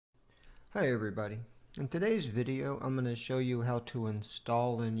Hi everybody. In today's video I'm going to show you how to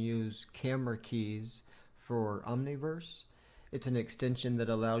install and use camera keys for Omniverse. It's an extension that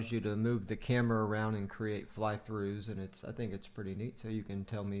allows you to move the camera around and create fly-throughs, and I think it's pretty neat, so you can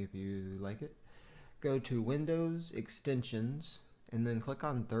tell me if you like it. Go to Windows Extensions and then click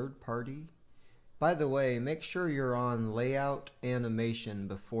on Third Party. By the way, make sure you're on Layout Animation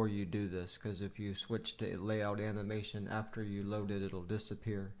before you do this, because if you switch to Layout Animation after you load it, it'll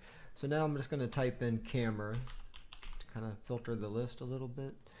disappear. So now I'm just going to type in camera to kind of filter the list a little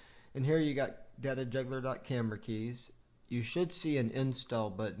bit. And here you got datajuggler.camera keys. You should see an install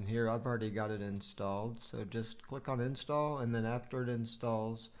button here. I've already got it installed. So just click on install, and then after it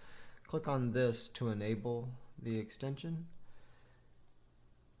installs, click on this to enable the extension.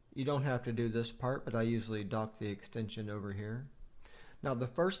 You don't have to do this part, but I usually dock the extension over here. Now the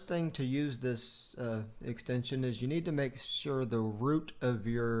first thing to use this extension is you need to make sure the root of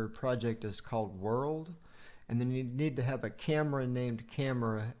your project is called world, and then you need to have a camera named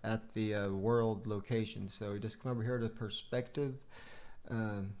camera at the world location. So just come over here to perspective.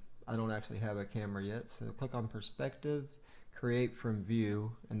 I don't actually have a camera yet, so click on perspective, create from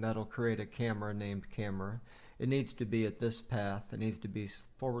view, and that'll create a camera named camera. It needs to be at this path. It needs to be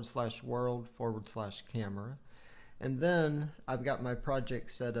 /world/camera. And then I've got my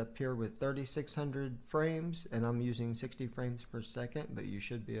project set up here with 3600 frames, and I'm using 60 frames per second, but you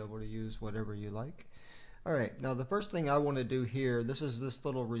should be able to use whatever you like. Alright, now the first thing I want to do here, this is this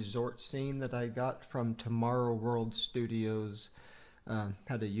little resort scene that I got from Tomorrow World Studios.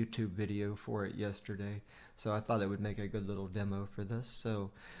 Had a YouTube video for it yesterday, so I thought it would make a good little demo for this.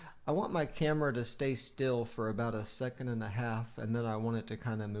 So I want my camera to stay still for about 1.5 seconds, and then I want it to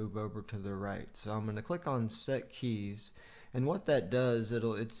kind of move over to the right. So I'm going to click on set keys, and what that does,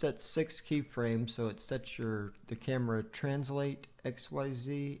 it sets 6 keyframes, so it sets the camera translate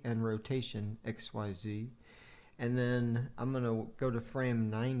XYZ and rotation XYZ. And then I'm going to go to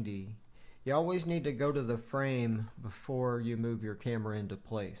frame 90. You always need to go to the frame before you move your camera into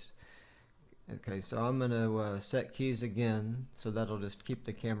place. Okay, so I'm going to set keys again, so that'll just keep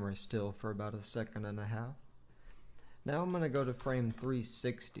the camera still for about 1.5 seconds. Now I'm going to go to frame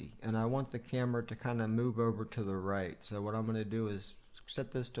 360, and I want the camera to kind of move over to the right. So what I'm going to do is set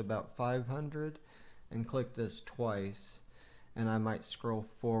this to about 500 and click this twice, and I might scroll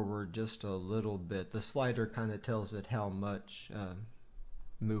forward just a little bit. The slider kind of tells it how much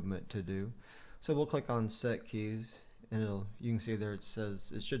movement to do. So we'll click on set keys, and you can see there it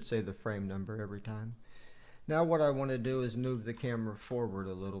should say the frame number every time. Now what I want to do is move the camera forward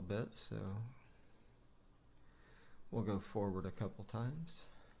a little bit, so we'll go forward a couple times.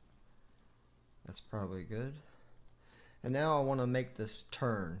 That's probably good. And now I want to make this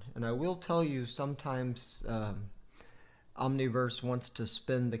turn, and I will tell you sometimes Omniverse wants to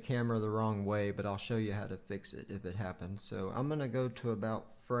spin the camera the wrong way, but I'll show you how to fix it if it happens. So I'm going to go to about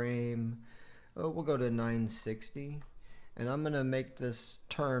frame, we'll go to 960, and I'm going to make this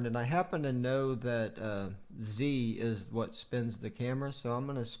turn, and I happen to know that Z is what spins the camera, so I'm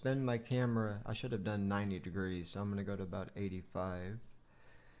going to spin my camera. I should have done 90 degrees, so I'm going to go to about 85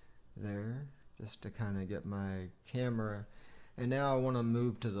 there, just to kind of get my camera. And now I want to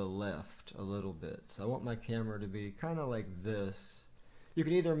move to the left a little bit. So I want my camera to be kind of like this. You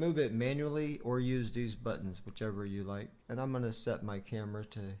can either move it manually or use these buttons, whichever you like. And I'm going to set my camera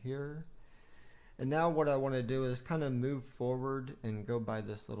to here. And now what I want to do is kind of move forward and go by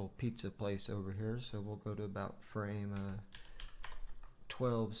this little pizza place over here. So we'll go to about frame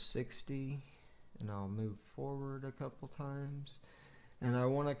 1260, and I'll move forward a couple times. And I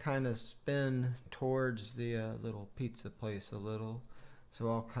want to kind of spin towards the little pizza place a little. So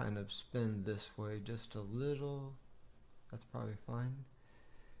I'll kind of spin this way just a little. That's probably fine.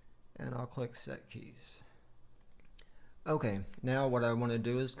 And I'll click set keys. Okay, now what I want to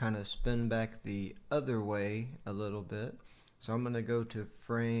do is kind of spin back the other way a little bit. So I'm going to go to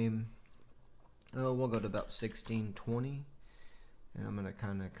frame, we'll go to about 1620. And I'm going to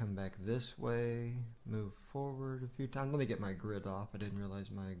kind of come back this way, move forward a few times. Let me get my grid off. I didn't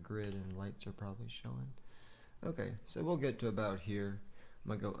realize my grid and lights are probably showing. Okay, so we'll get to about here.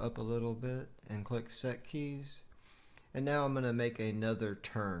 I'm going to go up a little bit and click set keys. And now I'm going to make another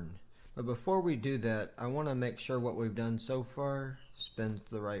turn. But before we do that, I want to make sure what we've done so far spins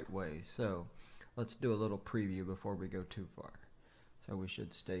the right way. So let's do a little preview before we go too far. So we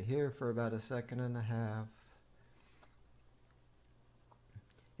should stay here for about 1.5 seconds.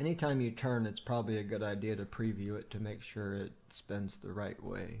 Anytime you turn, it's probably a good idea to preview it to make sure it spins the right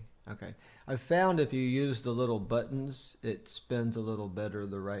way. Okay, I've found if you use the little buttons, it spins a little better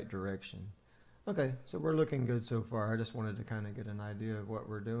the right direction. Okay, so we're looking good so far. I just wanted to kind of get an idea of what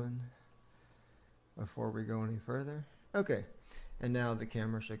we're doing. before we go any further. Okay, and now the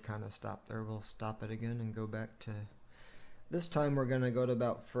camera should kind of stop there. We'll stop it again and go back to, this time we're going to go to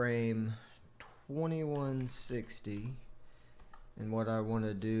about frame 2160. And what I want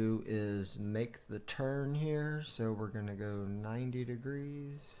to do is make the turn here. So we're going to go 90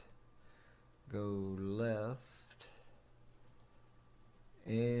 degrees, go left,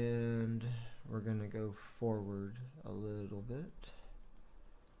 and we're going to go forward a little bit.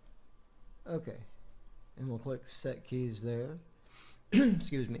 Okay, and we'll click set keys there.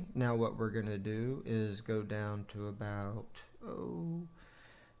 Excuse me. Now what we're going to do is go down to about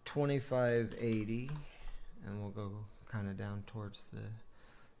 2580, and we'll go kind of down towards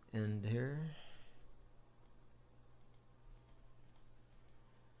the end here.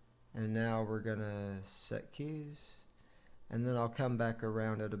 And now we're gonna set keys, and then I'll come back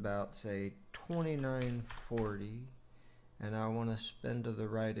around at about, say, 2940, and I want to spin to the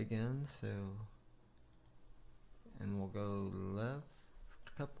right again, so, and we'll go left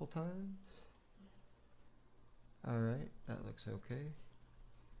a couple times. Alright, that looks okay,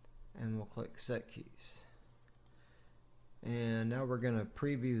 and we'll click set keys. And now we're going to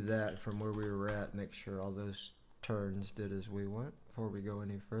preview that from where we were at, make sure all those turns did as we want before we go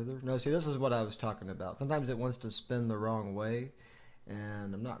any further. No, see, this is what I was talking about. Sometimes it wants to spin the wrong way,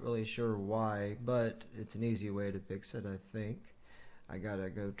 and I'm not really sure why, but it's an easy way to fix it, I think. I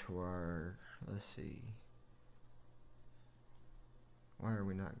gotta go to our, let's see. Why are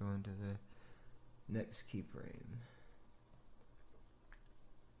we not going to the next keyframe?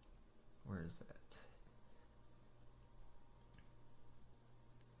 Where is that?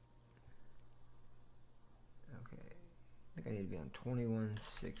 I think I need to be on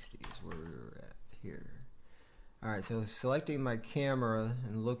 2160 is where we were at here. Alright, so selecting my camera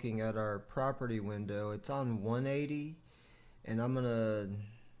and looking at our property window, it's on 180, and I'm gonna,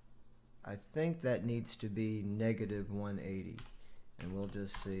 I think that needs to be negative 180, and we'll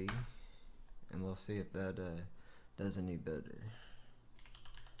just see, and we'll see if that does any better.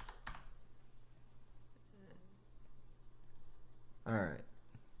 Alright,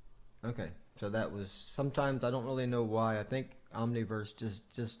 okay. So that was, sometimes I don't really know why. I think Omniverse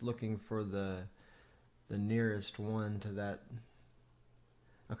just looking for the nearest one to that.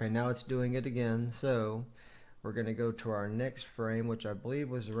 Okay, now it's doing it again. So we're going to go to our next frame, which I believe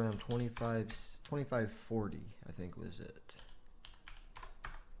was around 2540, I think was it.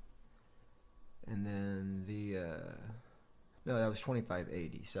 And then the no, that was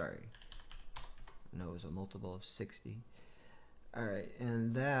 2580, sorry. No, it was a multiple of 60. Alright,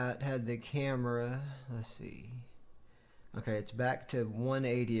 and that had the camera, let's see. Okay, it's back to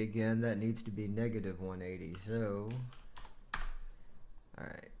 180 again. That needs to be negative 180. So,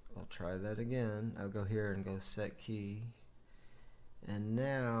 alright, I'll try that again. I'll go here and go set key. And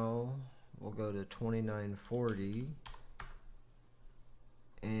now we'll go to 2940.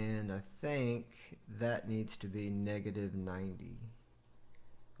 And I think that needs to be negative 90.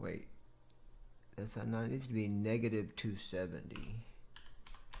 Wait. That's not, it needs to be negative 270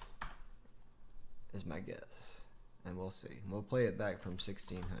 is my guess, and we'll see. We'll play it back from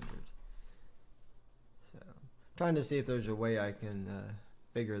 1600. So trying to see if there's a way I can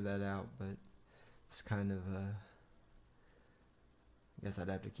figure that out, but it's kind of I guess I'd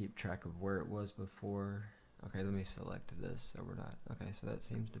have to keep track of where it was before. Okay, let me select this so we're not, okay, so that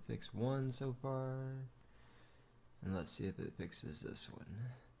seems to fix one so far, and let's see if it fixes this one.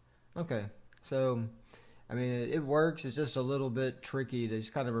 Okay. So, I mean, it works. It's just a little bit tricky to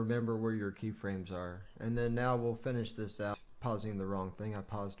just kind of remember where your keyframes are. And then now we'll finish this out. Pausing the wrong thing. I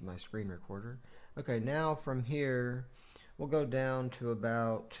paused my screen recorder. Okay, now from here, we'll go down to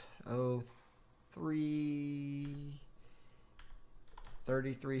about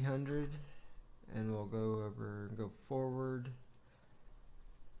 3300, and we'll go over and go forward.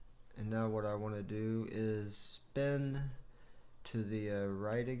 And now what I want to do is spin to the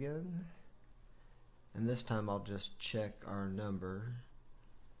right again. And this time I'll just check our number.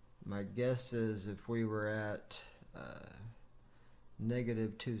 My guess is if we were at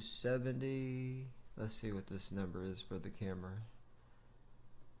negative 270, let's see what this number is for the camera.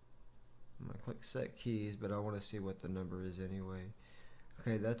 I'm going to click set keys, but I want to see what the number is anyway.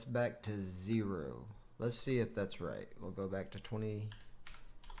 Okay, that's back to 0. Let's see if that's right. We'll go back to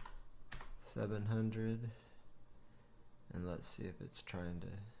 2700, and let's see if it's trying to.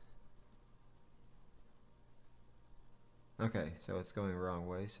 Okay, so it's going the wrong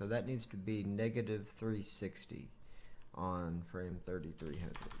way. So that needs to be negative 360 on frame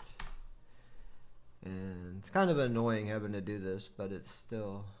 3300. And it's kind of annoying having to do this, but it's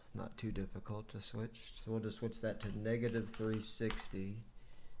still not too difficult to switch. So we'll just switch that to negative 360.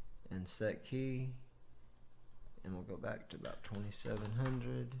 and set key, and we'll go back to about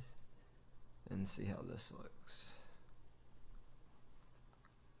 2700 and see how this looks.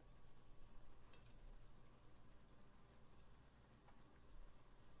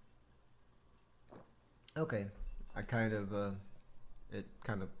 Okay,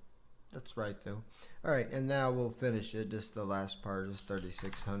 that's right though. Alright, and now we'll finish it. Just the last part is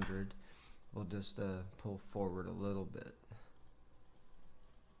 3600. We'll just pull forward a little bit.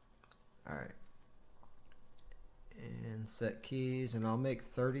 Alright. And set keys, and I'll make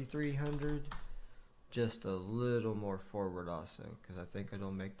 3300 just a little more forward also, because I think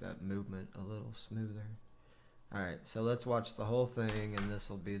it'll make that movement a little smoother. Alright, so let's watch the whole thing, and this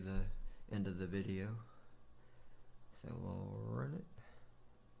will be the end of the video. So we'll run it.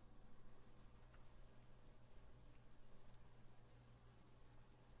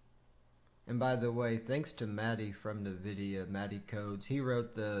 And by the way, thanks to Matty from NVidia, Matty Codes, he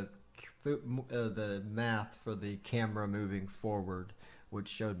wrote the math for the camera moving forward, which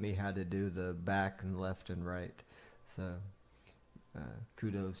showed me how to do the back and left and right. So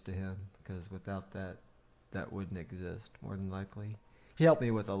kudos to him, because without that, that wouldn't exist more than likely. He helped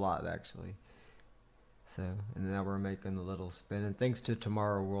me with a lot actually. So, and now we're making the little spin, and thanks to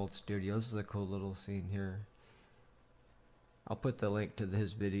Tomorrow World Studio. This is a cool little scene here. I'll put the link to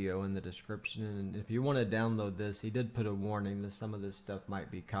his video in the description, and if you want to download this, he did put a warning that some of this stuff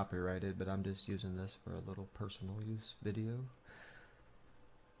might be copyrighted, but I'm just using this for a little personal use video.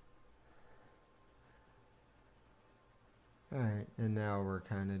 Alright, and now we're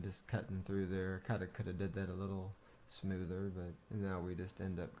kind of just cutting through there. Kind of could have did that a little smoother, but now we just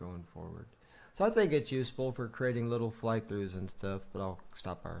end up going forward. So I think it's useful for creating little fly-throughs and stuff, but I'll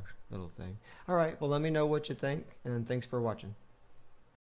stop our little thing. Alright, well let me know what you think, and thanks for watching.